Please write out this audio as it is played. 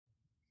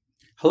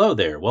Hello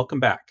there, welcome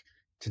back.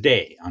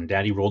 Today on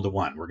Daddy Rolled a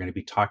One, we're going to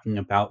be talking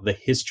about the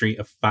history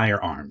of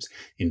firearms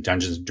in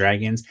Dungeons &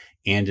 Dragons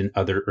and in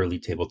other early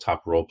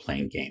tabletop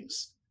role-playing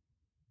games.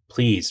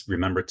 Please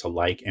remember to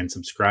like and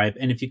subscribe,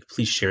 and if you could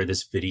please share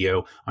this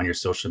video on your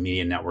social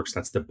media networks,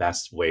 that's the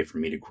best way for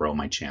me to grow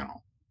my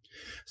channel.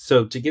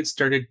 So to get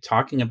started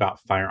talking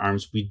about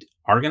firearms, we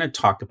are going to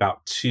talk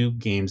about two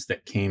games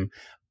that came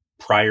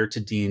prior to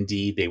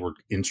D&D. They were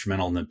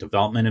instrumental in the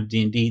development of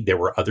D&D. There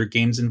were other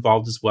games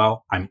involved as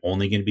well. I'm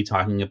only going to be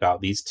talking about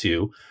these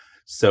two.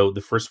 So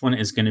the first one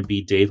is going to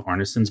be Dave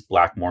Arneson's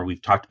Blackmoor.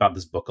 We've talked about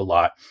this book a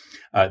lot.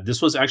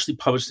 This was actually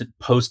published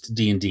post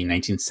D&D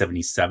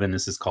 1977.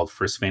 This is called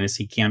First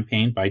Fantasy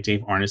Campaign by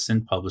Dave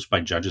Arneson, published by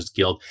Judges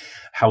Guild.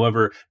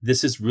 However,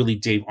 this is really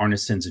Dave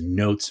Arneson's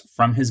notes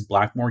from his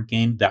Blackmoor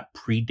game that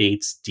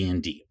predates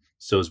D&D.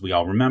 So as we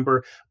all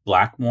remember,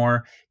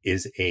 Blackmoor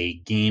is a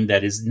game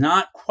that is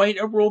not quite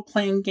a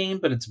role-playing game,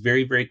 but it's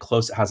very, very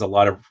close. It has a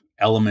lot of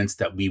elements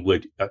that we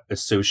would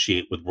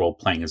associate with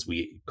role-playing as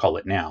we call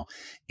it now.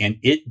 And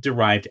it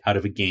derived out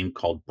of a game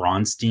called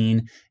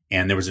Braunstein,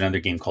 and there was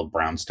another game called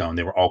Brownstone.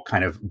 They were all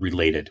kind of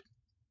related.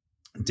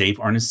 Dave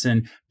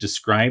Arneson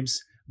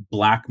describes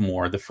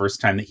Blackmoor the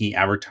first time that he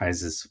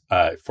advertises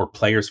for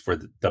players for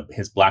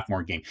his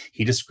Blackmoor game.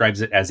 He describes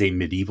it as a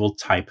medieval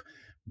type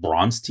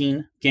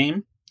Braunstein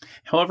game.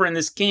 However, in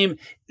this game,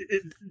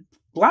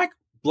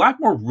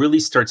 Blackmoor really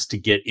starts to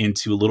get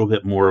into a little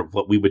bit more of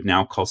what we would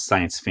now call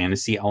science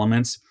fantasy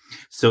elements.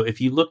 So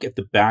if you look at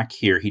the back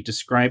here, he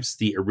describes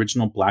the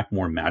original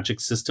Blackmoor magic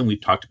system.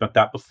 We've talked about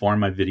that before in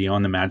my video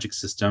on the magic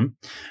system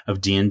of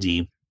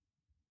D&D.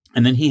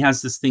 And then he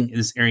has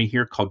this area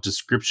here called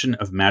description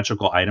of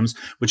magical items,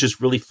 which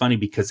is really funny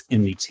because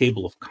in the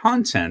table of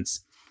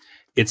contents,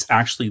 it's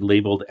actually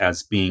labeled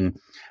as being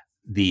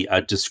the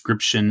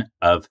description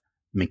of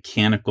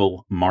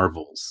mechanical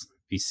marvels.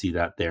 You see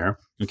that there.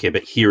 Okay,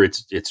 but here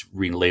it's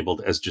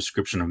relabeled as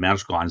description of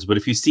magical items. But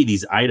if you see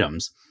these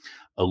items,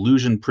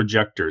 illusion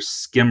projector,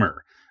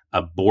 skimmer,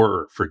 a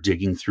borer for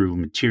digging through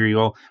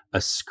material, a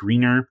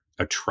screener,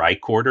 a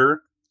tricorder,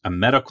 a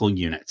medical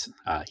unit.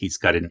 He's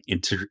got an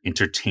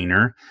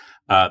entertainer,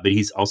 but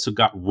he's also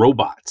got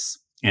robots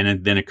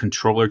and then a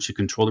controller to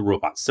control the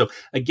robots. So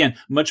again,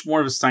 much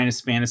more of a science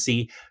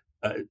fantasy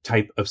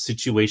type of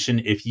situation.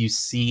 If you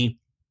see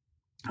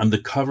on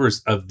the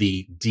covers of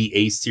the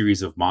DA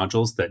series of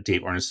modules that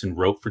Dave Arneson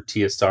wrote for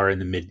TSR in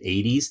the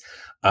mid-'80s,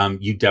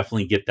 you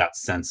definitely get that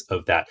sense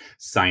of that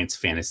science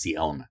fantasy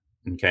element.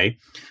 Okay,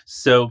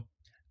 so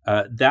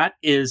that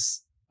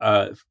is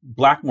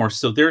Blackmoor.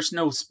 So there's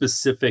no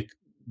specific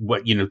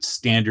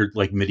standard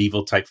like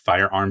medieval type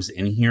firearms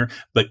in here,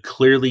 but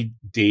clearly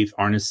Dave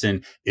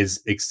Arneson is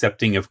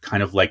accepting of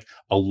kind of like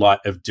a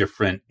lot of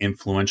different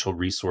influential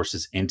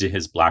resources into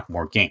his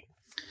Blackmoor game.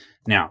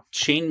 Now,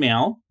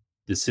 Chainmail.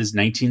 This is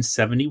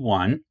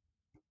 1971.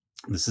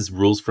 This is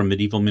Rules from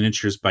Medieval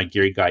Miniatures by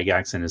Gary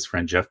Gygax and his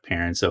friend Jeff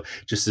Perrin. So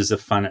just as a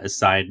fun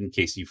aside, in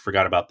case you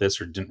forgot about this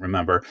or didn't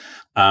remember,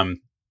 the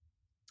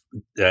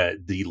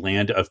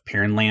land of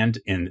Perrinland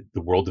in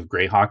the world of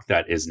Greyhawk,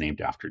 that is named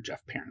after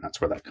Jeff Perrin.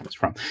 That's where that comes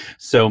from.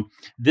 So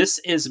this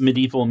is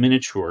Medieval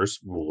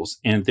Miniatures rules,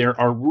 and there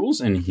are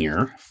rules in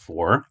here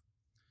for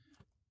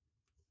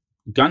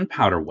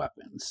gunpowder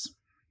weapons.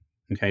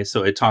 Okay,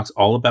 so it talks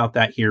all about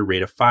that here,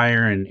 rate of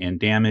fire and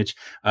damage.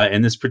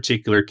 In this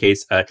particular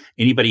case,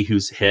 anybody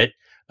who's hit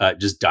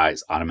just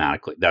dies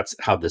automatically. That's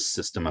how this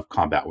system of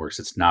combat works.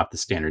 It's not the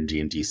standard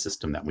D&D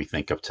system that we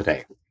think of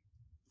today.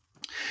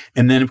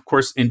 And then, of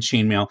course, in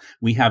Chainmail,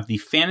 we have the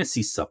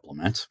fantasy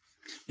supplement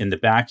in the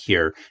back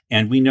here.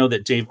 And we know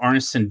that Dave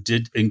Arneson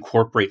did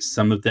incorporate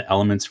some of the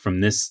elements from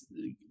this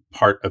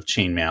part of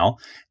Chainmail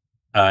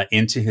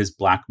into his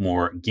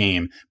Blackmoor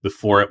game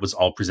before it was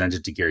all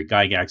presented to Gary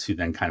Gygax, who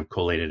then kind of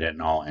collated it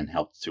and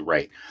helped to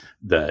write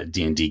the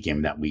D&D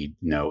game that we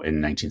know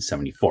in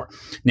 1974.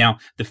 Now,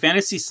 the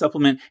fantasy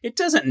supplement, it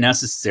doesn't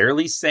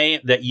necessarily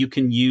say that you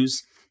can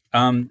use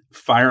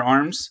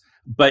firearms,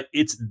 but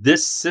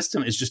this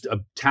system is just a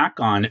tack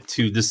on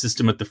to the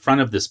system at the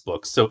front of this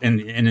book. So, and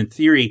in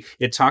theory,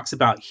 it talks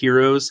about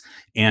heroes,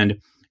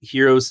 and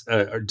heroes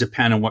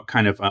depend on what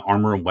kind of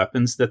armor and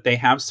weapons that they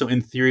have. So in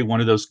theory, one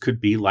of those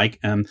could be like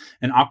an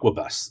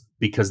aquabus,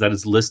 because that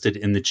is listed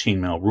in the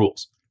Chainmail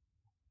rules.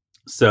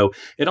 So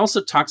it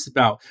also talks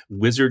about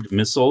wizard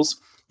missiles,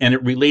 and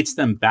it relates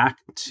them back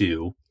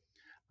to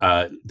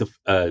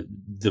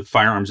the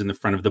firearms in the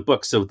front of the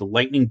book. So the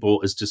lightning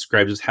bolt is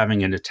described as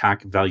having an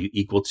attack value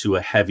equal to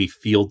a heavy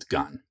field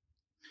gun.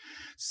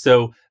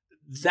 So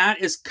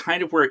that is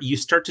kind of where you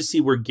start to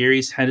see where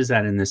Gary's head is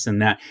at in this, and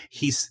that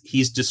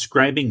he's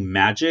describing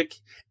magic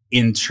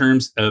in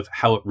terms of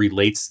how it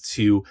relates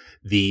to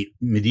the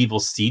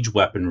medieval siege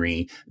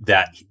weaponry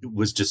that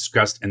was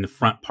discussed in the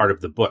front part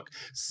of the book.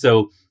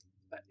 So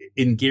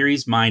in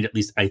Gary's mind, at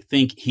least, I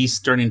think he's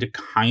starting to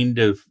kind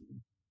of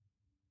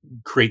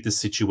create this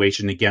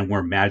situation again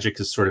where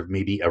magic is sort of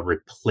maybe a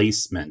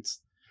replacement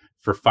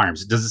for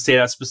firearms. It doesn't say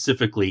that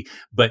specifically,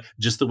 but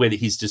just the way that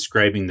he's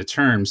describing the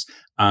terms,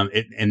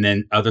 and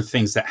then other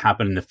things that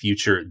happen in the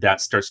future,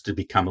 that starts to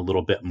become a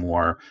little bit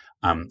more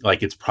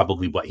like it's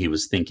probably what he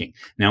was thinking.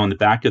 Now, in the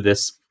back of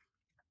this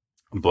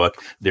book,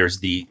 there's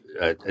the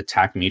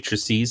attack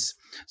matrices.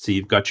 So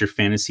you've got your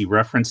fantasy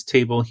reference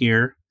table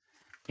here,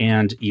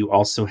 and you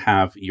also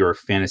have your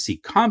fantasy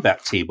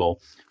combat table.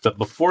 But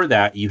before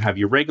that, you have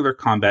your regular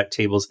combat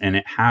tables, and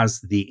it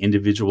has the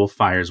individual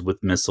fires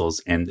with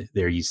missiles. And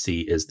there you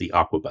see is the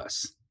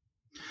Aquabus.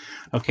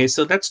 Okay,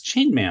 so that's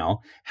Chainmail.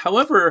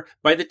 However,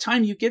 by the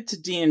time you get to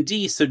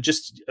D&D, so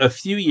just a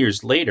few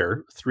years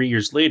later, 3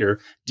 years later,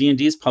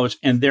 D&D is published,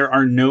 and there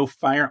are no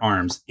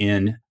firearms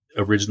in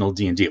original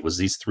D&D. It was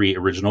these 3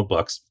 original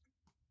books,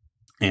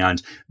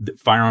 and the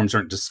firearms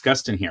aren't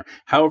discussed in here.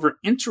 However,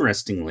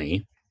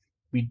 interestingly,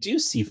 we do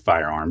see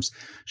firearms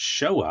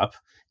show up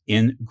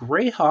in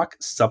Greyhawk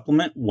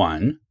Supplement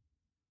 1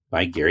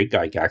 by Gary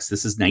Gygax.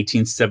 This is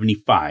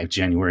 1975,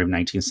 January of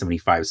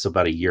 1975, so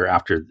about a year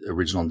after the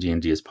original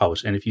D&D is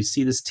published. And if you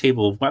see this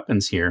table of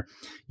weapons here,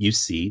 you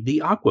see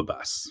the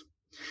Aquabus.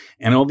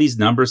 And all these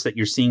numbers that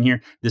you're seeing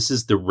here, this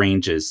is the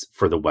ranges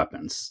for the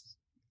weapons.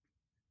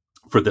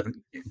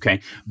 Okay,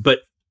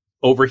 but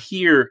over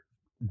here,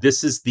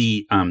 this is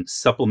the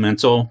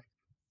supplemental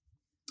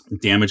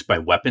damage by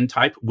weapon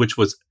type, which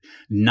was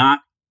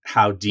not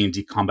how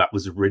D&D combat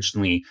was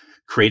originally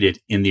created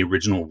in the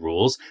original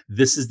rules.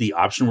 This is the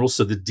option rule.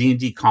 So the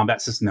D&D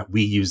combat system that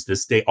we use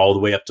this day all the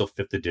way up till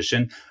 5th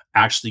edition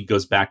actually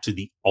goes back to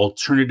the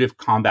alternative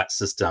combat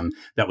system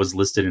that was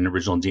listed in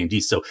original D&D.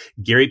 So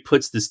Gary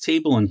puts this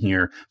table in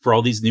here for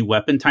all these new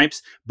weapon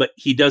types, but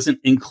he doesn't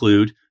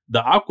include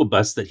the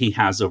Aquabus that he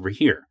has over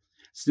here.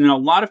 So now a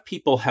lot of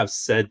people have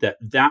said that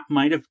that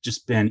might have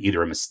just been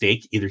either a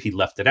mistake, either he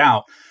left it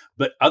out,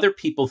 but other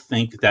people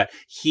think that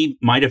he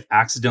might have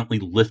accidentally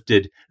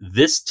lifted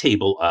this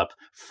table up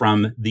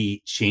from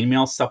the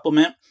Chainmail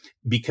supplement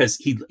because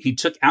he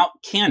took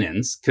out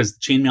cannons, because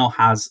Chainmail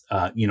has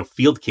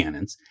field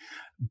cannons,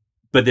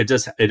 but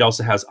it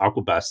also has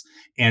Aquabus.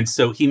 And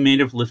so he may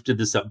have lifted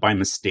this up by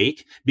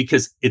mistake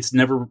because it's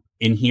never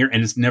in here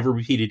and it's never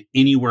repeated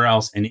anywhere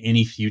else in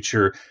any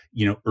future,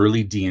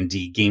 early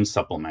D&D game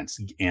supplements.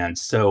 And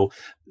so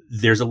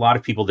there's a lot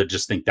of people that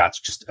just think that's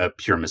just a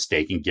pure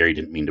mistake, and Gary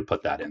didn't mean to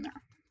put that in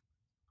there.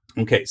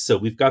 Okay, so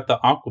we've got the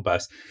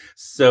Aquabus.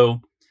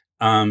 So,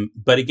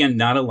 but again,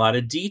 not a lot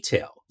of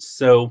detail.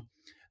 So,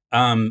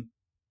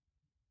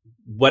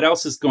 what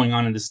else is going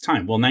on in this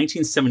time? Well,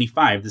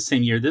 1975, the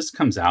same year this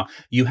comes out,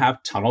 you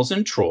have Tunnels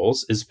and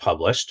Trolls is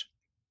published.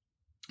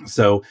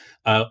 So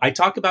I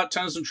talk about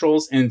Tunnels and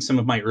Trolls in some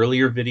of my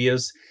earlier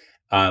videos,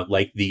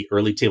 like the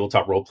early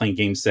tabletop role-playing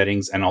game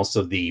settings and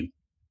also the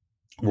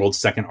world's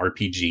second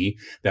RPG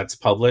that's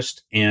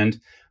published. And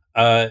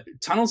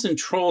Tunnels and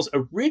Trolls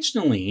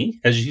originally,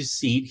 as you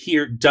see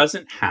here,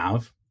 doesn't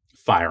have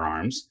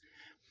firearms.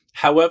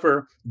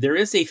 However, there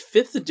is a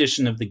 5th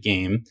edition of the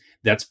game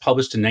that's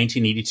published in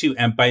 1982.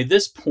 And by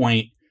this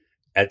point,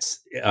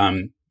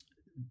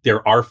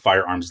 there are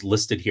firearms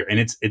listed here. And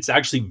it's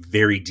actually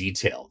very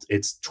detailed.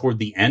 It's toward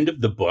the end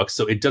of the book.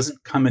 So it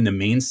doesn't come in the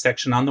main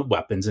section on the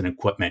weapons and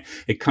equipment.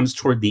 It comes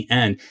toward the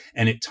end.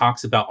 And it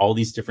talks about all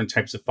these different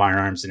types of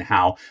firearms and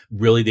how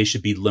really they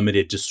should be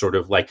limited to sort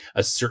of like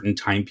a certain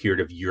time period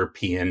of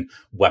European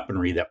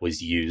weaponry that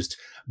was used.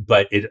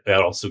 But it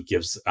also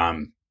gives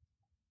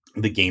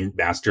the game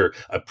master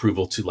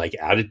approval to like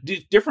add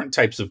different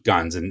types of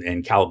guns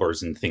and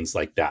calibers and things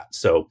like that.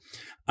 So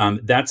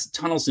that's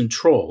Tunnels and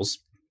Trolls.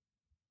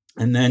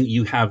 And then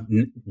you have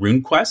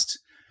RuneQuest,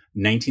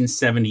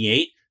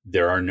 1978.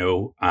 There are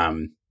no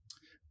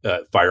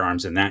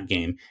firearms in that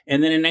game.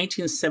 And then in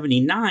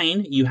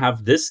 1979, you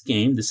have this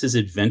game. This is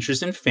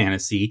Adventures in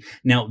Fantasy.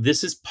 Now,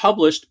 this is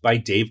published by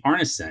Dave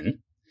Arneson.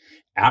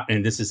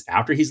 And this is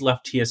after he's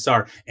left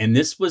TSR. And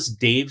this was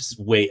Dave's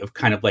way of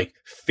kind of like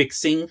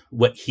fixing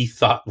what he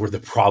thought were the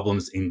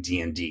problems in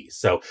D&D.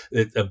 So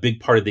a big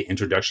part of the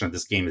introduction of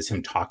this game is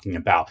him talking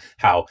about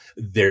how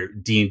their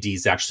D&D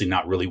is actually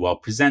not really well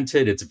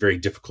presented. It's very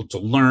difficult to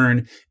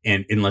learn,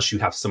 and unless you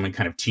have someone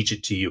kind of teach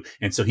it to you.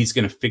 And so he's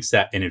going to fix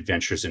that in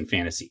Adventures in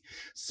Fantasy.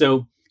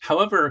 So,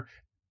 however,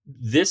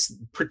 this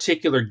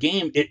particular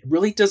game, it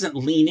really doesn't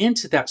lean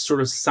into that sort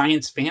of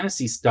science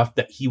fantasy stuff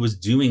that he was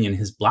doing in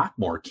his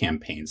Blackmoor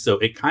campaign. So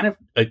it kind of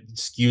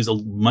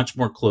skews much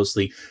more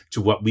closely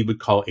to what we would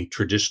call a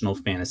traditional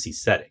fantasy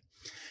setting.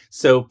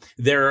 So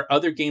there are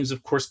other games,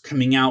 of course,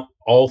 coming out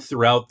all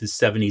throughout the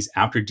 70s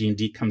after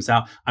D&D comes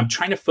out. I'm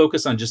trying to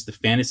focus on just the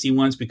fantasy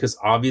ones because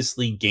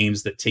obviously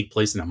games that take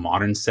place in a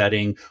modern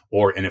setting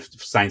or in a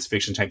science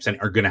fiction type setting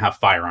are going to have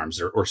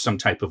firearms or some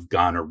type of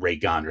gun or ray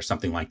gun or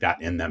something like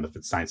that in them if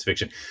it's science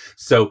fiction.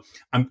 So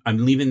I'm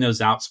leaving those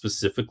out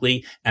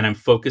specifically, and I'm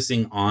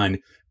focusing on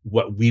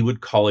what we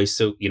would call a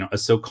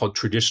so-called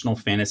traditional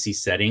fantasy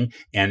setting,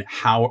 and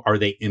how are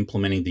they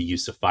implementing the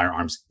use of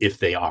firearms if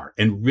they are.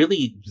 And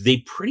really, they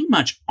pretty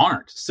much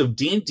aren't. So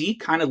D&D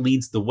kind of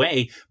leads the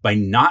way by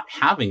not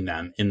having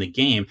them in the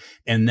game.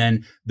 And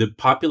then the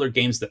popular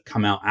games that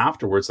come out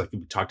afterwards, like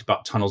we talked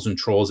about, Tunnels and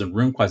Trolls and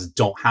RuneQuest,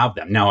 don't have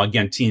them. Now,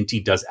 again,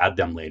 TNT does add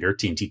them later.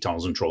 TNT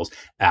Tunnels and Trolls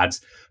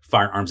adds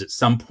firearms at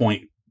some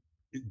point,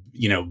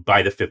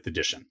 by the 5th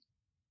edition.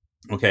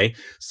 Okay,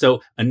 so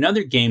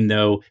another game,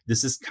 though,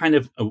 this is kind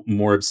of a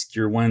more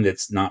obscure one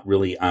that's not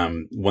really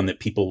one that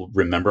people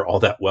remember all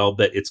that well,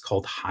 but it's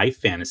called High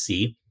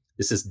Fantasy.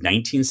 This is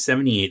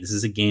 1978. This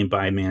is a game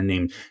by a man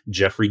named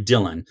Jeffrey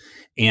Dillon,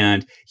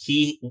 and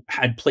he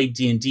had played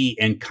D&D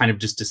and kind of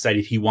just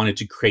decided he wanted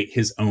to create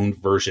his own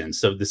version.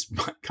 So this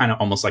kind of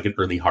almost like an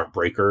early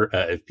Heartbreaker,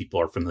 if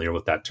people are familiar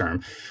with that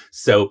term.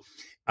 So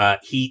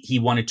he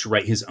wanted to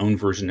write his own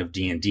version of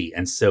D&D.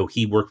 And so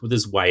he worked with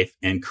his wife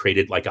and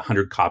created like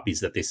 100 copies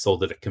that they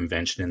sold at a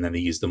convention. And then they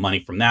used the money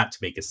from that to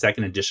make a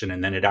second edition.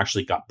 And then it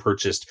actually got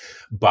purchased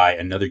by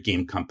another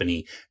game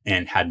company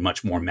and had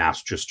much more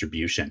mass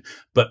distribution.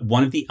 But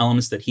one of the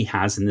elements that he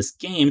has in this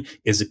game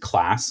is a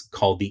class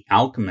called the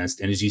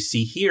Alchemist. And as you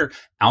see here,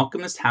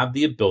 alchemists have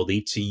the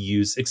ability to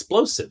use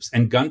explosives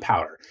and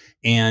gunpowder.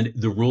 And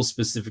the rules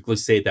specifically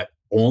say that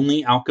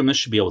only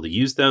alchemists should be able to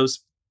use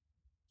those.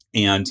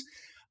 But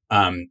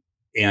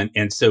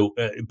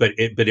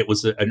it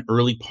was an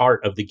early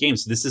part of the game.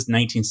 So this is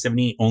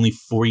 1970, only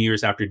 4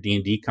 years after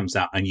D&D comes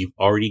out, and you've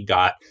already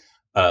got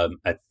a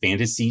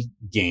fantasy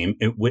game,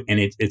 and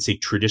it's a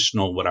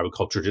traditional, what I would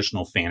call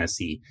traditional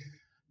fantasy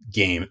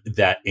game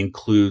that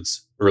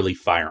includes early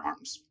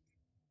firearms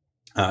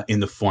in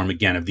the form,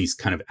 again, of these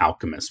kind of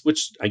alchemists,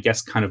 which I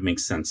guess kind of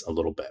makes sense a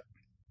little bit.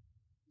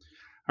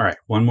 All right,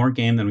 one more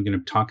game that I'm going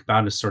to talk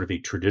about is sort of a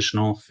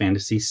traditional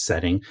fantasy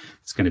setting.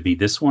 It's going to be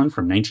this one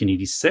from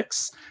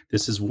 1986.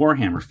 This is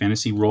Warhammer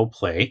Fantasy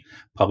Roleplay,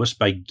 published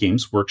by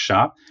Games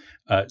Workshop.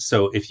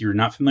 So if you're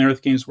not familiar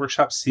with Games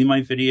Workshop, see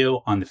my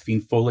video on the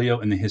Fiend Folio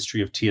and the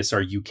history of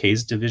TSR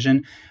UK's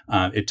division.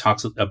 It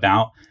talks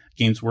about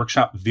Games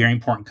Workshop, very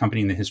important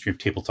company in the history of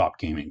tabletop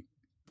gaming.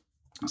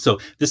 So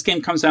this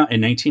game comes out in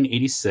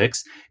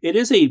 1986. It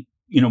is a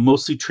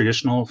mostly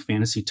traditional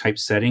fantasy type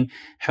setting.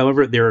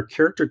 However, there are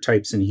character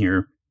types in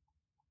here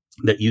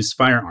that use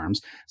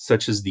firearms,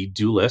 such as the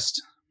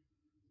duelist.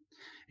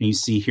 And you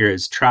see here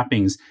as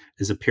trappings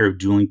is a pair of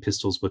dueling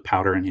pistols with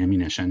powder and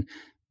ammunition.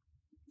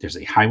 There's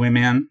a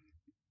highwayman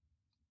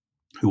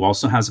who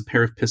also has a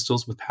pair of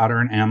pistols with powder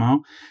and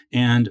ammo,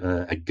 and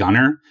a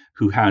gunner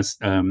who has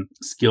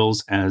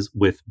skills as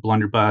with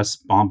blunderbuss,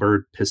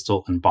 bomber,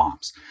 pistol, and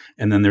bombs.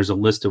 And then there's a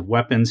list of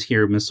weapons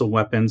here, missile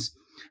weapons,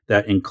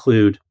 that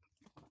include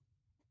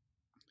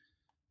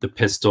the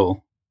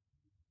pistol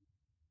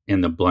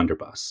and the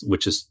blunderbuss,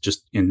 which is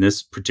just in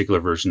this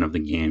particular version of the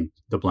game,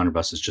 the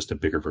blunderbuss is just a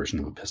bigger version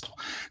of a pistol.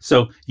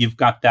 So you've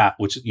got that,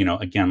 which,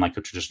 again, like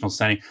a traditional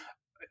setting.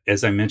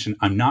 As I mentioned,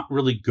 I'm not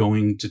really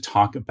going to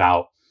talk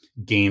about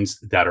games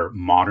that are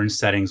modern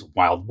settings,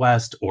 Wild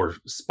West or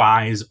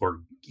Spies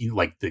or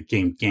like the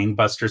game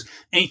Gangbusters,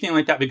 anything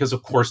like that, because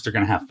of course they're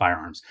going to have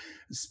firearms.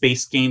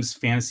 Space games,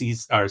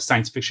 fantasies, or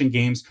science fiction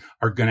games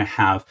are going to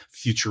have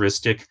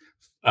futuristic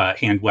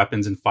hand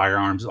weapons and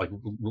firearms like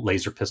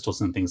laser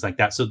pistols and things like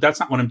that. So that's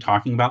not what I'm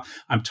talking about.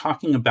 I'm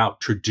talking about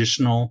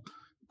traditional,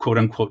 quote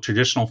unquote,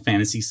 traditional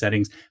fantasy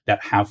settings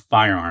that have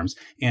firearms.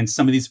 And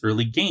some of these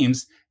early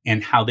games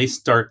and how they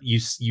start, you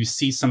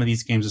see some of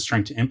these games are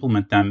starting to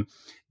implement them.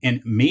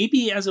 And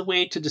maybe as a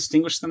way to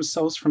distinguish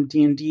themselves from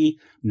D&D,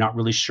 not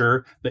really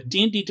sure. But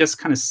D&D just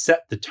kind of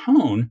set the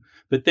tone.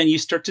 But then you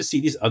start to see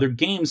these other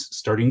games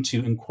starting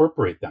to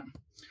incorporate them.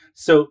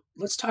 So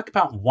let's talk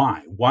about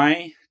why.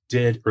 Why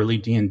did early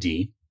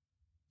D&D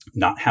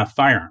not have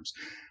firearms?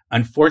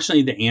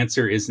 Unfortunately, the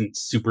answer isn't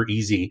super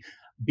easy,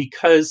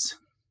 because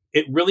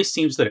it really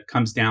seems that it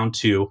comes down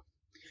to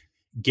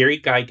Gary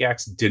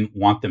Gygax didn't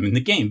want them in the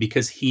game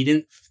because he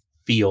didn't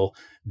feel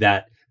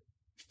that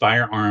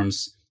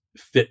firearms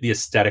fit the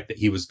aesthetic that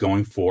he was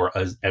going for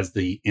as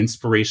the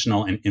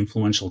inspirational and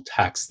influential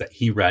texts that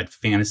he read,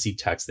 fantasy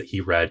texts that he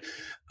read,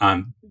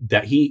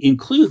 that he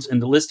includes in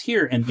the list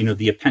here. And,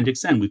 the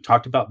Appendix N, we've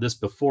talked about this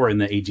before in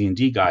the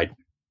AD&D guide,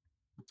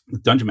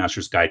 Dungeon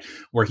Master's Guide,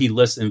 where he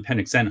lists in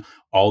Appendix N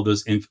all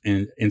those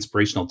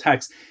inspirational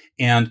texts.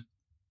 And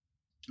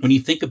when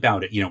you think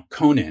about it,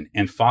 Conan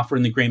and Fafhrd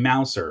and the Grey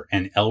Mouser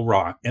and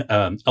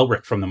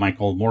Elric from the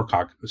Michael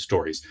Moorcock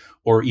stories,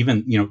 or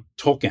even,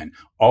 Tolkien,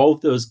 all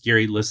of those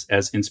Gary lists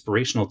as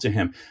inspirational to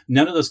him.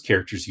 None of those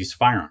characters use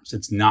firearms.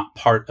 It's not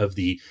part of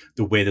the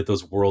way that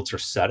those worlds are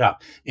set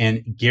up.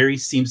 And Gary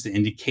seems to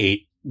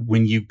indicate,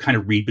 when you kind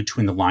of read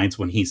between the lines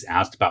when he's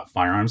asked about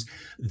firearms,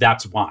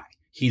 that's why.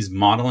 He's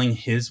modeling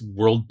his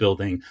world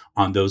building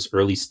on those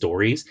early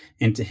stories.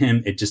 And to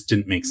him, it just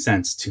didn't make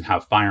sense to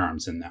have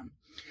firearms in them.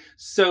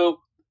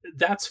 So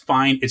That's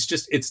fine. It's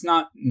just, it's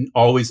not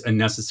always a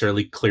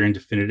necessarily clear and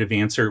definitive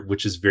answer,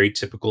 which is very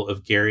typical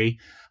of Gary,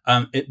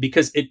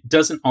 because it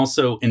doesn't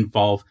also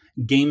involve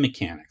game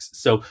mechanics.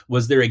 So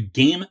was there a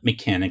game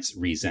mechanics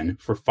reason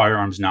for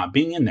firearms not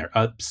being in there?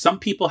 Some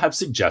people have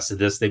suggested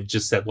this. They've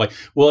just said, like,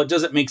 well, it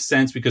doesn't make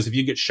sense because if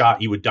you get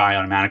shot, you would die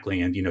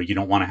automatically. And, you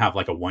don't want to have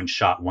like a one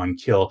shot, one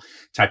kill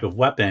type of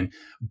weapon.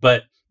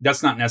 But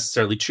that's not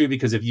necessarily true,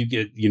 because if you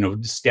get,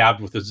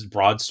 stabbed with this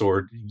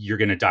broadsword, you're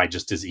going to die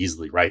just as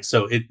easily, right?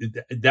 So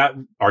that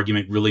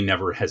argument really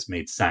never has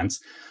made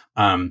sense.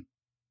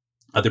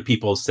 Other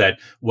people said,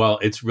 well,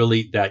 it's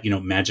really that,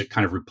 magic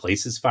kind of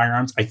replaces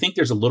firearms. I think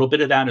there's a little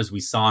bit of that, as we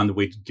saw in the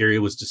way Gary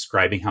was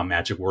describing how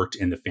magic worked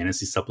in the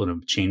fantasy supplement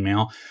of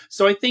Chainmail.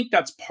 So I think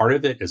that's part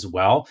of it as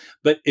well.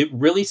 But it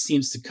really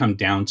seems to come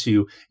down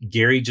to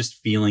Gary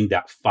just feeling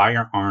that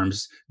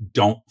firearms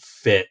don't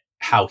fit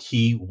how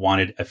he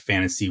wanted a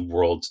fantasy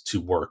world to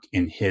work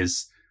in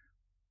his,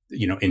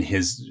 in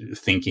his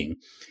thinking.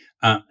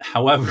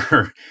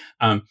 However,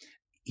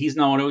 he's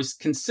not always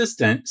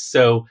consistent.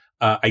 So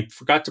I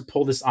forgot to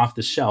pull this off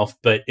the shelf,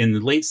 but in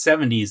the late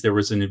 70s, there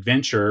was an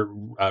adventure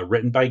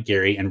written by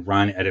Gary and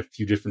run at a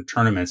few different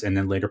tournaments, and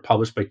then later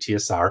published by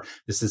TSR.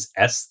 This is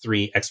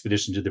S3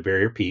 Expedition to the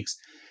Barrier Peaks.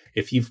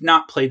 If you've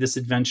not played this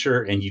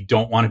adventure and you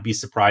don't want to be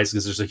surprised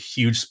because there's a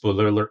huge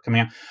spoiler alert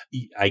coming out,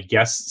 I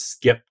guess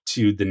skip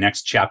to the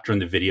next chapter in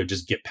the video,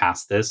 just get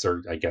past this,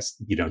 or I guess,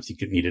 if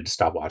you needed to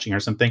stop watching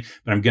or something.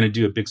 But I'm going to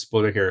do a big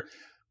spoiler here.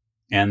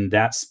 And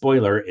that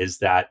spoiler is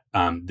that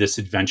this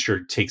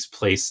adventure takes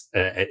place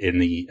in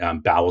the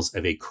bowels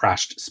of a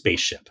crashed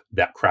spaceship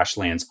that crash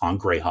lands on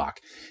Greyhawk.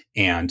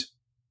 And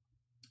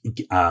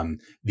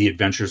the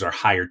adventurers are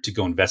hired to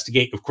go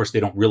investigate. Of course, they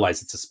don't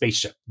realize it's a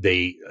spaceship.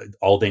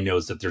 All they know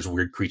is that there's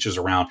weird creatures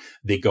around.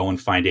 They go and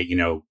find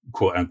a,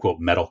 quote unquote,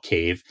 metal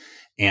cave,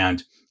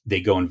 and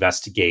they go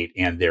investigate.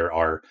 And there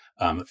are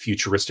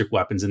futuristic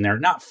weapons in there,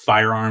 not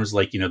firearms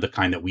like, the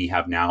kind that we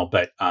have now,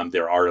 but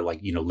there are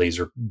like,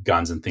 laser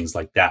guns and things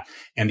like that.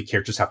 And the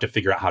characters have to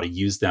figure out how to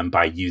use them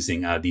by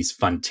using these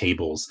fun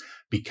tables,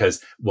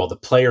 because while the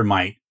player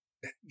might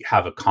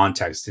have a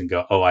context and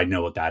go, oh, I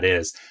know what that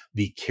is,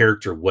 the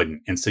character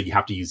wouldn't. And so you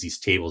have to use these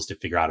tables to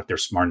figure out if they're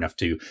smart enough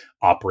to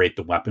operate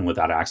the weapon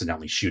without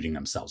accidentally shooting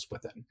themselves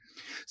with it.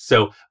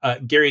 So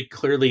Gary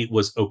clearly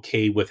was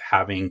okay with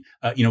having,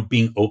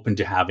 being open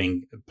to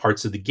having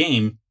parts of the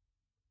game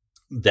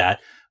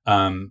that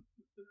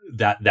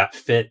that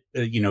fit,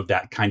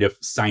 that kind of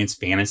science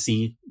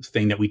fantasy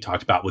thing that we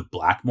talked about with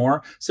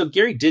Blackmoor. So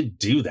Gary did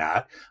do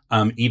that,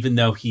 even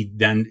though he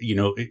then,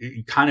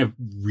 it kind of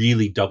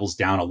really doubles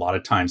down a lot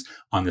of times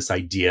on this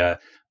idea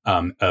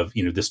of,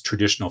 this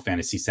traditional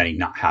fantasy setting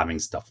not having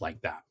stuff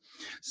like that.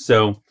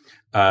 So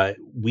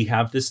we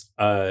have this,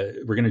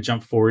 we're going to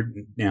jump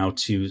forward now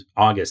to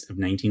August of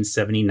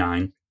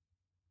 1979.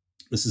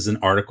 This is an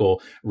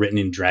article written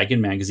in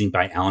Dragon Magazine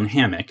by Alan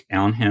Hammock.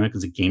 Alan Hammock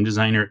is a game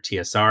designer at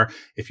TSR.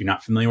 If you're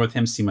not familiar with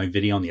him, see my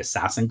video on the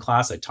Assassin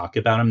class. I talk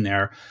about him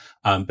there.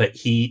 But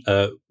he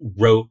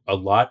wrote a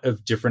lot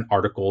of different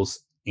articles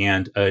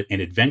and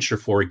an adventure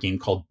for a game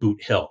called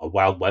Boot Hill, a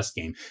Wild West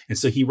game. And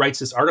so he writes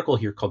this article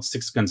here called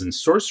Six Guns and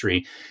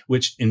Sorcery,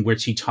 in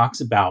which he talks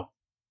about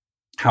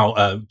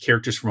how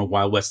characters from a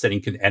Wild West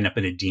setting could end up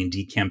in a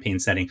D&D campaign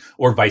setting,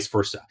 or vice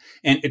versa.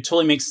 And it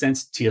totally makes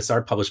sense.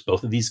 TSR published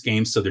both of these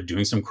games, so they're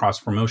doing some cross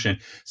promotion.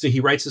 So he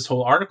writes this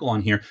whole article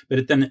on here,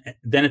 but then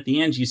at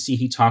the end, you see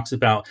he talks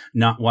about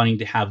not wanting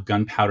to have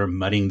gunpowder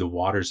muddying the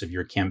waters of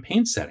your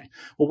campaign setting.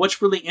 Well,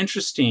 what's really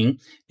interesting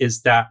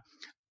is that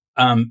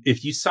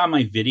if you saw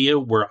my video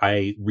where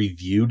I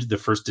reviewed the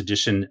first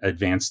edition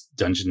Advanced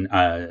Dungeons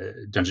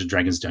 &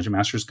 Dragons Dungeon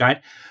Master's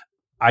Guide,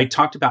 I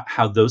talked about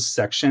how those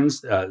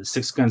sections,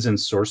 Six Guns and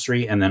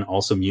Sorcery, and then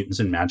also Mutants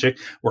and Magic,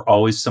 were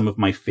always some of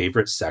my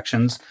favorite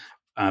sections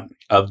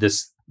of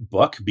this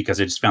book, because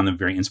I just found them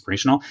very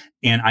inspirational.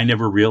 And I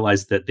never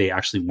realized that they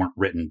actually weren't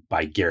written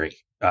by Gary.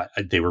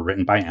 They were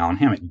written by Alan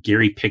Hammock.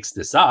 Gary picks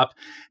this up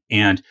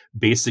and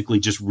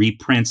basically just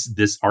reprints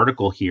this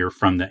article here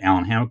from the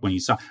Alan Hammock one you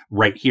saw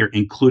right here,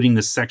 including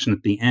the section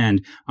at the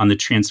end on the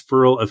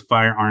transferal of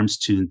firearms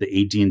to the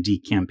AD&D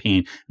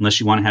campaign. Unless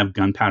you want to have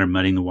gunpowder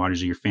muddying the waters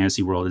of your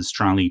fantasy world, it's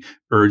strongly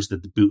urged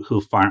that the Boot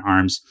Hill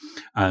firearms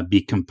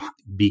be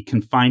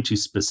confined to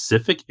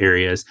specific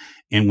areas.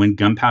 And when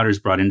gunpowder is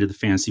brought into the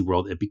fantasy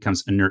world, it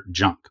becomes inert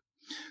junk.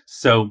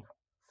 So,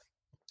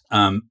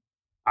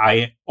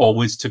 I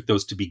always took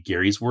those to be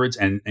Gary's words,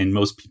 and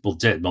most people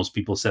did. Most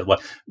people said,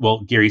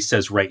 well, Gary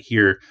says right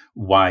here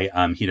why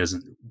he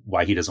doesn't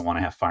want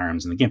to have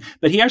firearms in the game,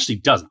 but he actually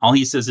doesn't. All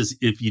he says is,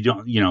 if you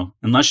don't,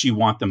 unless you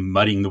want them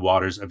muddying the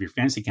waters of your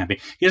fantasy campaign,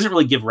 he doesn't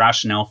really give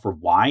rationale for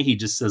why. He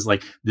just says,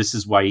 like, this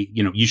is why,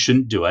 you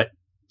shouldn't do it,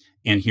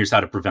 and here's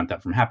how to prevent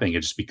that from happening.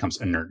 It just becomes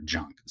inert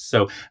junk.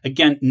 So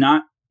again,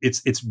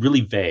 it's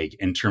really vague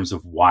in terms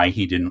of why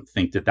he didn't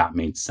think that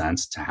made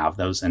sense to have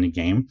those in a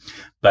game,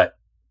 but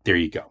there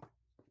you go.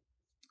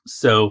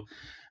 So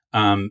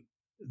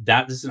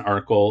that is an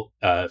article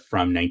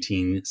from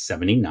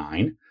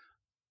 1979.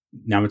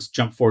 Now let's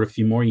jump forward a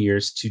few more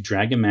years to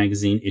Dragon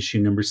Magazine issue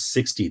number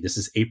 60. This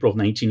is April of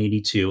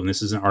 1982, and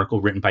this is an article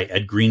written by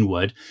Ed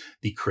Greenwood,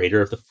 the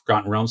creator of the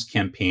Forgotten Realms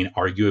campaign,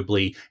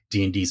 arguably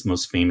D&D's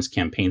most famous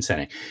campaign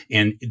setting.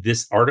 And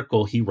this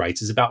article he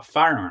writes is about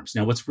firearms.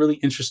 Now, what's really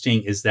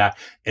interesting is that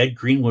Ed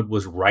Greenwood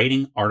was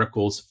writing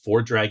articles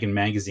for Dragon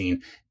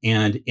Magazine,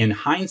 and in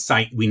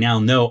hindsight, we now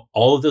know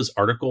all of those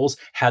articles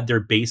had their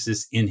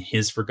basis in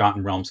his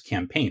Forgotten Realms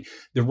campaign.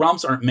 The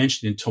realms aren't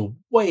mentioned until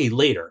way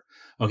later.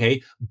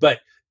 Okay, but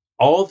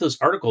all of those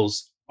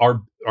articles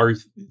are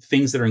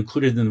things that are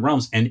included in the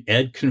realms, and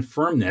Ed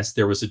confirmed this.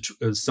 There was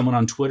someone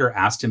on Twitter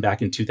asked him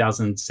back in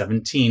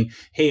 2017,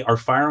 "Hey, are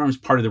firearms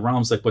part of the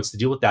realms? Like, what's the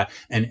deal with that?"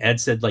 And Ed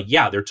said, "Like,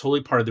 yeah, they're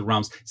totally part of the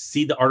realms.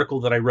 See the article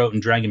that I wrote in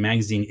Dragon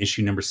Magazine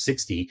issue number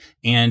 60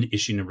 and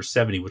issue number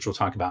 70, which we'll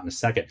talk about in a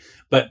second."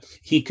 But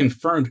he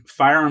confirmed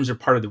firearms are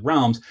part of the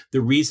realms.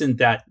 The reason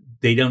that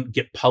they don't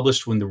get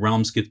published when the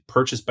realms get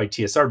purchased by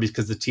TSR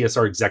because the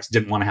TSR execs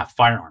didn't want to have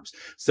firearms.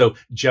 So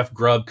Jeff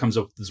Grubb comes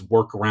up with this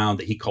workaround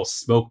that he calls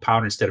smoke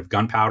powder instead of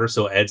gunpowder.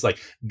 So Ed's like,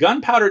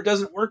 gunpowder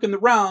doesn't work in the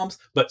realms,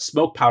 but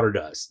smoke powder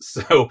does.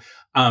 So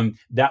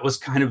that was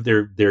kind of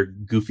their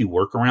goofy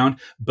workaround,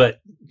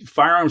 but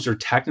firearms are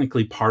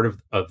technically part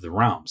of the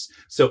realms.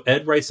 So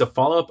Ed writes a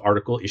follow-up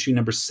article, issue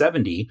number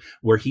 70,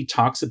 where he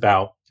talks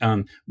about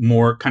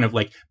more kind of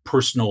like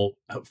personal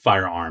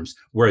firearms,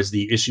 whereas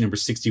the issue number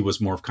 60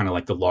 was more of kind of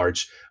like the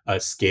large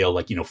scale,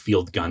 like,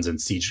 field guns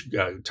and siege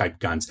type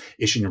guns.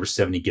 Issue number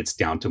 70 gets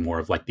down to more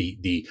of like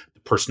the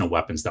personal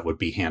weapons that would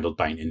be handled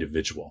by an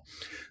individual.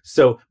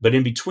 So, but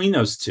in between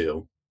those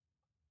two,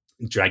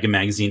 Dragon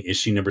Magazine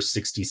issue number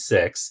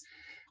 66,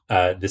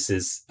 this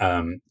is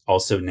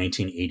also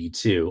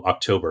 1982,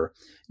 October,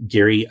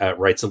 Gary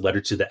writes a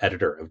letter to the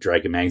editor of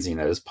Dragon Magazine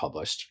that is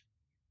published.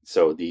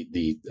 So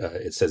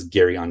it says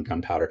Gary on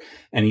gunpowder,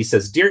 and he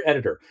says, "Dear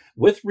editor,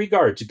 with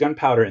regard to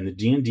gunpowder in the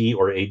D&D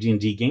or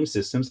AD&D game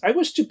systems, I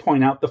wish to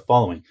point out the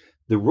following.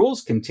 The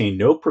rules contain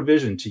no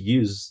provision to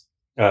use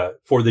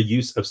for the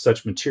use of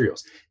such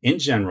materials. In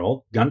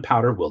general,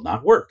 gunpowder will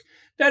not work.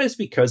 That is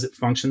because it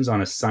functions on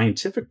a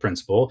scientific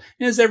principle,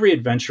 and as every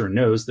adventurer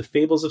knows, the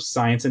fables of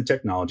science and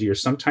technology are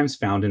sometimes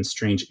found in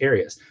strange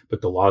areas,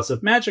 but the laws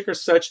of magic are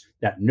such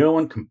that no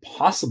one can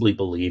possibly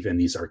believe in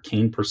these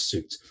arcane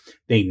pursuits.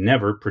 They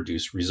never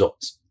produce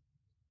results."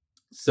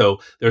 So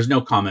there's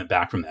no comment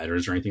back from the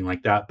editors or anything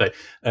like that. But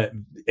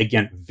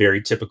again,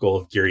 very typical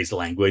of Gary's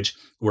language,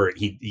 where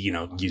he,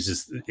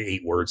 uses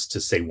 8 words to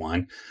say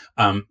one.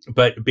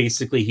 But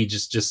basically, he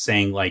just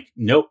saying like,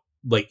 nope.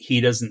 Like, he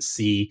doesn't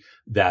see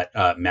that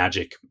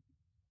magic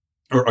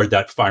or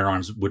that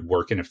firearms would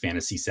work in a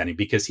fantasy setting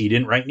because he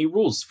didn't write any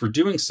rules for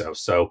doing so.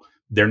 So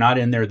they're not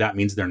in there. That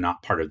means they're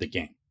not part of the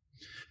game.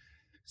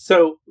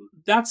 So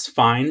that's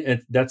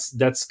fine.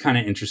 That's kind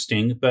of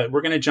interesting. But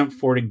we're going to jump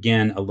forward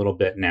again a little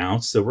bit now.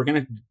 So we're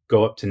going to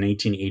go up to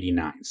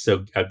 1989.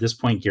 So at this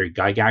point, Gary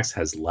Gygax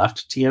has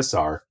left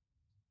TSR.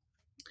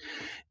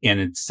 And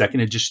its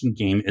second edition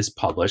game is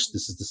published.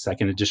 This is the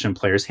second edition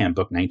Player's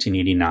Handbook,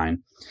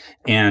 1989.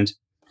 And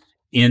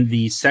in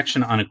the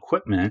section on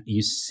equipment,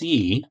 you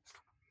see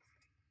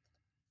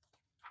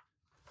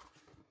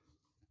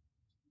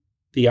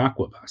the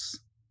Aquabus,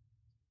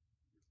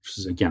 which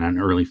is, again, an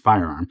early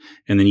firearm.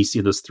 And then you see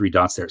those 3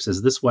 dots there. It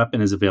says, "This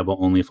weapon is available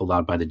only if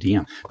allowed by the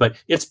DM." But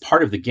it's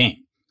part of the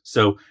game.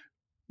 So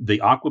the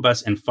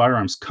Aquabus and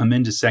firearms come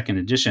into second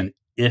edition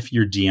if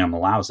your DM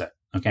allows it.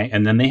 Okay,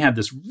 and then they had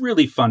this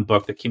really fun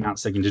book that came out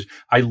second edition.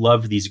 I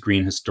love these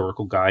green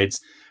historical guides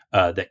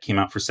that came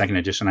out for second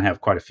edition. I have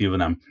quite a few of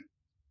them.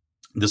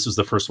 This was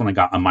the first one I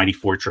got, A Mighty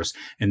Fortress.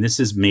 And this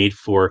is made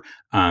for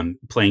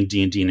playing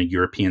D&D in a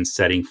European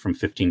setting from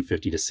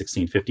 1550 to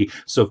 1650.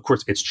 So, of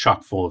course, it's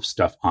chock full of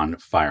stuff on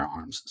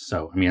firearms.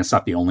 So, I mean, it's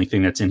not the only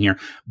thing that's in here,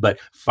 but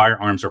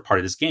firearms are part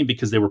of this game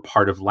because they were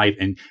part of life.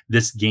 And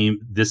this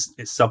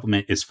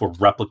supplement is for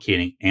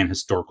replicating an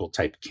historical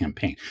type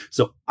campaign.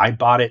 So I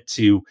bought it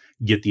to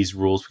get these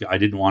rules. I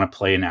didn't want to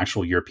play an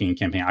actual European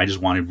campaign. I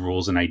just wanted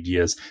rules and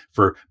ideas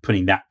for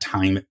putting that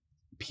time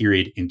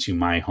period into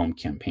my home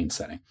campaign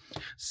setting.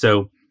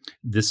 So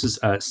this is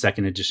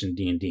second edition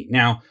D&D.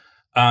 Now,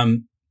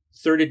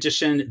 third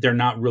edition, they're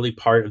not really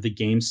part of the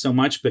game so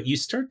much, but you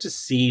start to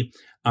see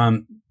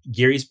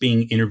Gary's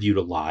being interviewed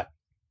a lot.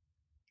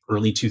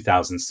 Early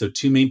 2000s. So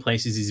 2 main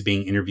places he's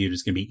being interviewed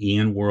is going to be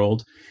Ian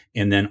World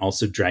and then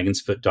also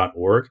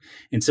dragonsfoot.org.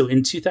 And so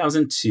in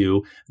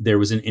 2002, there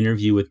was an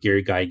interview with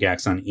Gary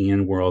Gygax on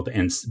Ian World,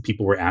 and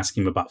people were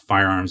asking him about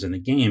firearms in the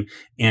game.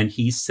 And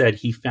he said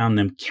he found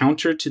them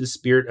counter to the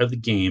spirit of the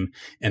game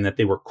and that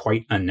they were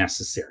quite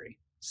unnecessary.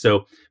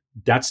 So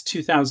that's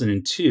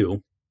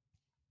 2002.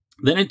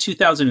 Then in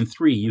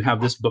 2003, you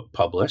have this book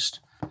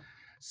published.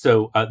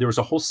 So there was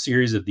a whole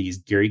series of these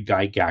Gary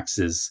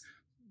Gygax's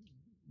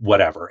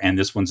whatever, and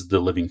this one's the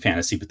Living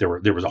Fantasy, but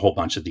there was a whole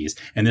bunch of these,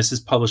 and this is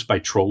published by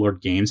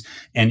Trollord Games.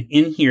 And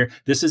in here,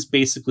 this is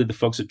basically the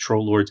folks at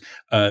Trollords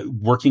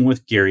working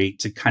with Gary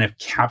to kind of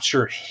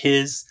capture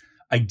his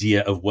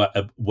idea of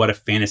what a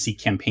fantasy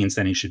campaign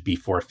setting should be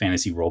for a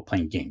fantasy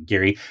role-playing game.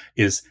 Gary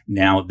is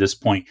now at this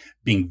point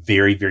being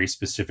very, very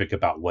specific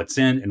about what's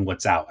in and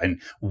what's out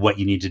and what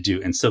you need to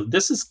do. And so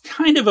this is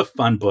kind of a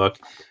fun book.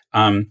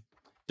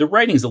 The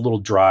writing's a little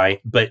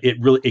dry, but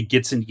it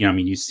gets in,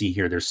 you see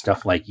here, there's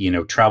stuff like,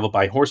 travel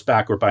by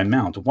horseback or by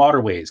mount,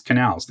 waterways,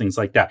 canals, things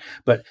like that.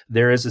 But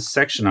there is a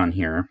section in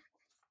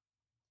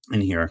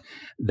here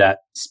that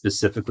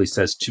specifically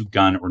says to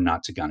gun or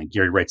not to gun. And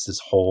Gary writes this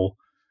whole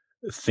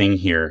thing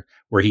here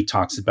where he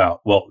talks about,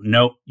 well,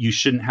 no, you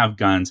shouldn't have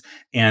guns.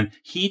 And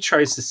he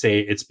tries to say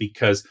it's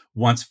because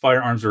once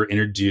firearms were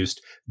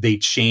introduced, they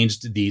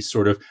changed the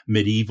sort of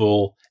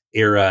medieval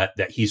era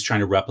that he's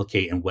trying to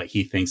replicate and what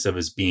he thinks of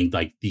as being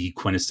like the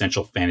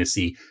quintessential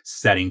fantasy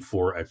setting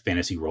for a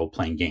fantasy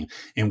role-playing game.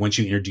 And once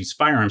you introduce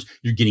firearms,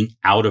 you're getting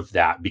out of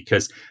that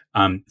because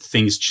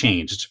things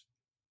changed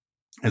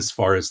as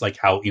far as like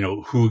how,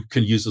 who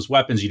can use those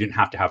weapons. You didn't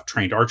have to have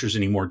trained archers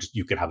anymore.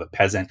 You could have a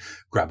peasant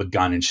grab a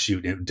gun and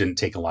shoot. It didn't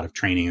take a lot of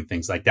training and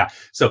things like that.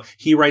 So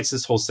he writes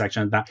this whole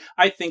section of that.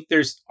 I think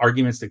there's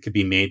arguments that could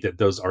be made that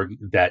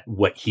that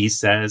what he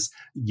says,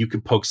 you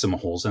could poke some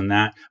holes in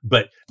that.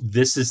 But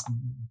this is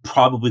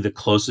probably the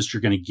closest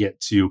you're going to get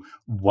to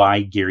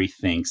why Gary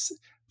thinks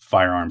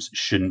firearms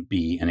shouldn't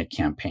be in a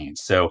campaign.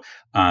 So,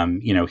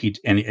 and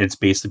it's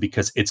basically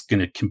because it's going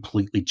to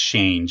completely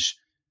change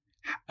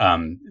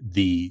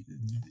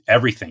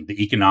everything,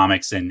 the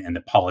economics and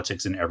the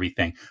politics and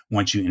everything.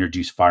 Once you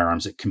introduce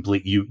firearms,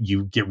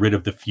 you get rid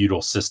of the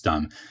feudal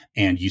system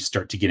and you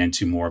start to get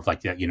into more of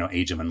like that,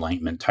 Age of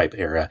Enlightenment type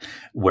era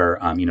where,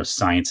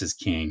 science is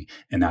king,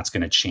 and that's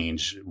going to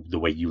change the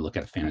way you look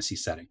at a fantasy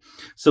setting.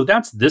 So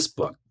that's this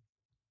book.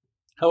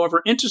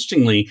 However,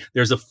 interestingly,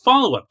 there's a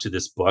follow-up to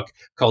this book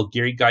called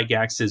Gary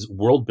Gygax's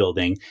World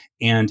Building.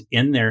 And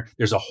in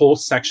there's a whole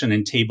section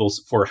and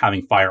tables for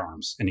having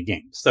firearms in a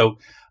game. So,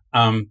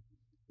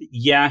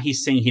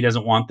 he's saying he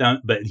doesn't want them,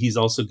 but he's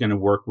also going to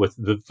work with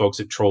the folks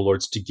at Troll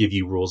Lords to give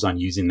you rules on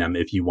using them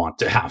if you want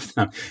to have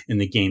them in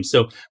the game.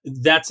 So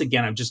that's,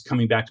 again, I'm just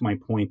coming back to my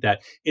point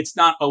that it's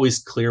not always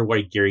clear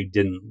why Gary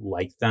didn't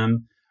like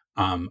them.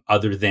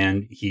 Other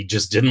than he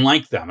just didn't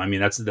like them. I mean,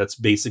 that's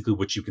basically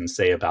what you can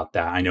say about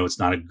that. I know it's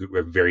not a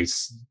very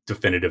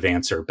definitive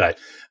answer, but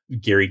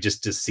Gary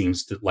just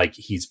seems to like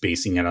he's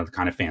basing it on the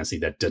kind of fantasy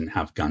that didn't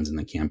have guns in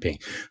the campaign.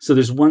 So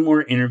there's one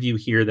more interview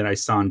here that I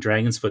saw in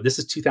Dragon's Foot. This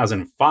is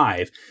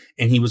 2005,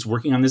 and he was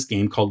working on this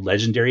game called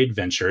Legendary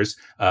Adventures,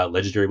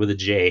 Legendary with a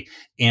J,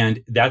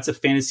 and that's a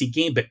fantasy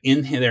game. But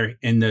in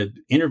the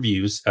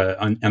interviews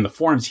on the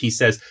forums, he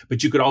says,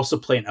 but you could also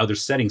play in other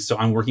settings. So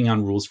I'm working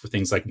on rules for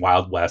things like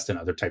Wild West and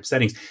other type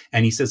settings.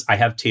 And he says, I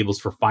have tables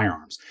for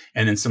firearms.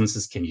 And then someone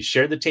says, can you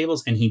share the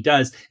tables? And he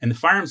does. And the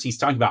firearms he's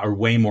talking about are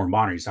way more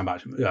modern. He's talking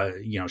about,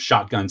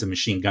 shotguns and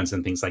machine guns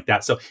and things like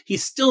that. So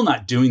he's still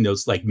not doing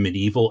those like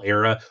medieval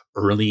era,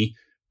 early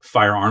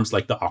firearms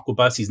like the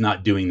Aquabus. He's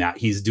not doing that.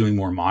 He's doing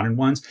more modern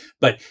ones.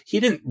 But he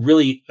didn't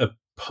really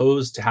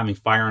opposed to having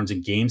firearms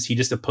in games. He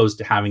just opposed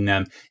to having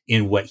them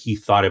in what he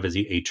thought of as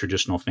a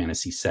traditional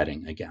fantasy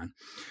setting again.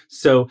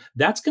 So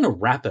that's going to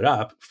wrap it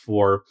up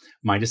for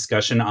my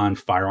discussion on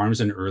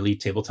firearms and early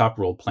tabletop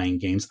role-playing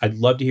games. I'd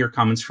love to hear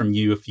comments from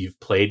you if you've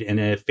played in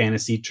a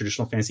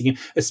traditional fantasy game,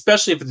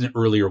 especially if it's an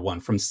earlier one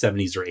from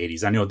 70s or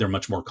 80s. I know they're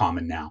much more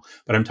common now,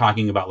 but I'm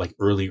talking about like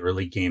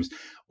early games.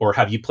 Or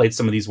have you played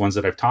some of these ones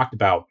that I've talked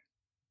about?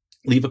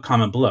 Leave a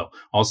comment below.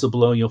 Also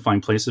below, you'll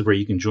find places where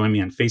you can join me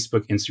on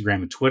Facebook,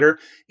 Instagram, and Twitter,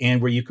 and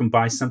where you can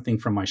buy something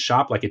from my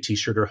shop, like a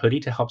t-shirt or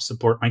hoodie, to help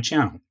support my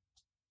channel.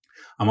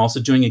 I'm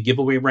also doing a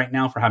giveaway right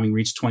now for having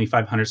reached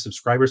 2,500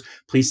 subscribers.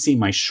 Please see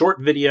my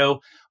short video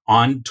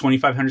on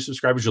 2,500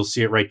 subscribers. You'll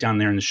see it right down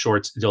there in the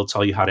shorts. It'll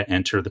tell you how to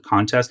enter the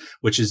contest,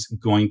 which is I'm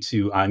going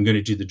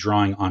to do the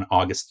drawing on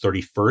August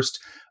 31st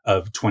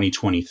of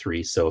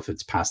 2023. So if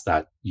it's past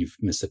that, you've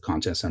missed the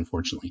contest,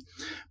 unfortunately.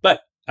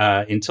 But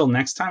until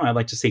next time, I'd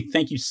like to say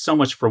thank you so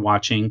much for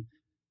watching.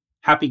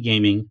 Happy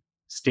gaming,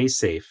 stay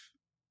safe,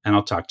 and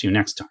I'll talk to you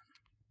next time.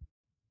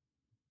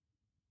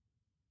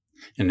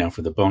 And now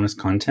for the bonus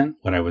content,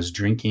 what I was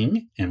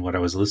drinking and what I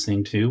was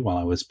listening to while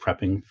I was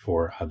prepping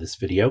for this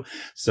video.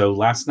 So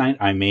last night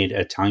I made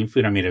Italian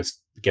food. I made a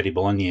spaghetti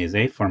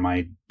bolognese for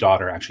my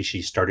daughter. Actually,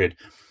 she started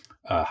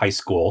high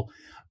school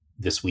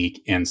this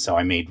week, and so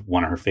I made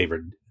one of her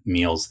favorite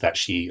meals that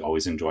she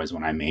always enjoys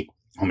when I make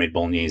homemade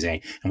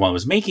bolognese. And while I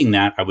was making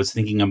that, I was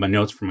thinking of my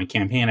notes from my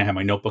campaign. I had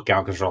my notebook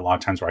out because there are a lot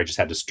of times where I just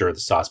had to stir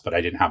the sauce, but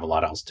I didn't have a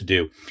lot else to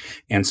do.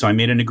 And so I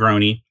made a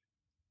Negroni.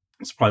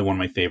 It's probably one of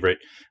my favorite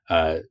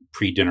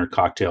pre-dinner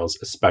cocktails,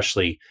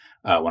 especially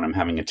when I'm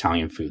having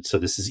Italian food. So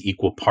this is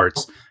equal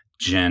parts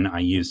gin. I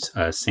used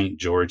St.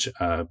 George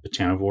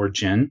Botanivore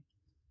gin,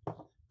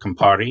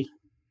 Campari,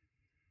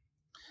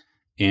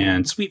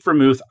 and Sweet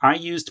Vermouth. I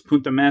used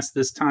Punta Mess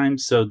this time.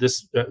 So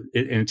this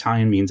in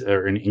Italian means,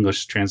 or in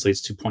English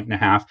translates to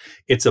 1.5.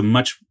 It's a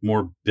much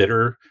more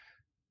bitter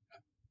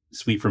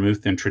Sweet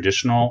Vermouth than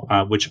traditional,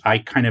 which I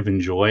kind of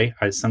enjoy.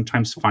 I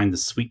sometimes find the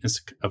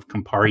sweetness of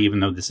Campari, even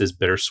though this is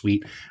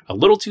bittersweet, a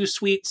little too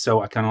sweet.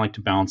 So I kind of like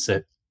to balance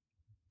it.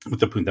 with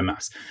the Punta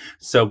Mas.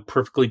 So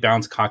perfectly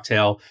balanced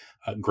cocktail,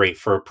 great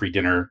for a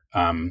pre-dinner,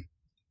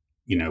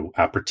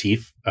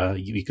 aperitif,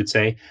 you could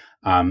say.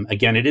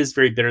 Again, it is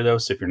very bitter though.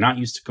 So if you're not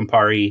used to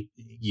Campari,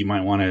 you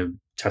might want to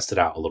test it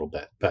out a little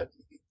bit, but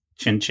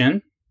chin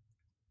chin.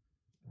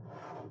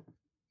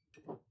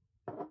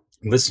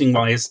 Listening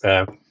wise,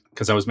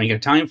 because I was making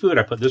Italian food,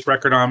 I put this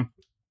record on.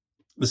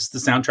 This is the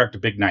soundtrack to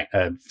Big Night,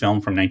 a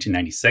film from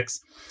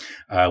 1996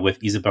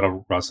 with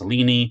Isabella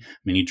Rossellini,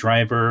 Minnie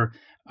Driver,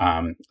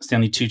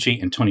 Stanley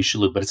Tucci, and Tony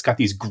Shalhoub. But it's got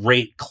these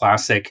great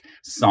classic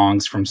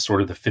songs from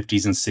sort of the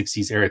 50s and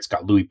 60s era. It's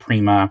got Louis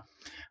Prima,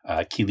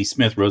 Keely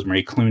Smith,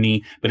 Rosemary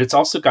Clooney, but it's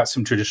also got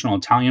some traditional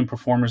Italian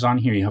performers on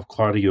here. You have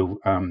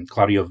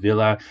Claudio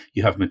Villa,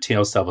 you have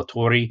Matteo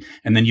Salvatore,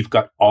 and then you've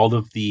got all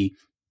of the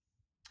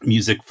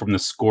music from the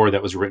score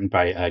that was written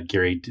by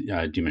Gary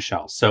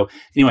Dumichel. So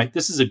anyway,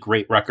 this is a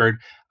great record.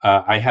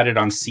 I had it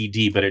on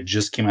CD, but it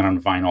just came out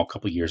on vinyl a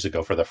couple years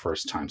ago for the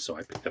first time, so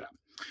I picked it up.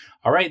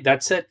 All right,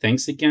 that's it.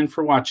 Thanks again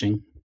for watching.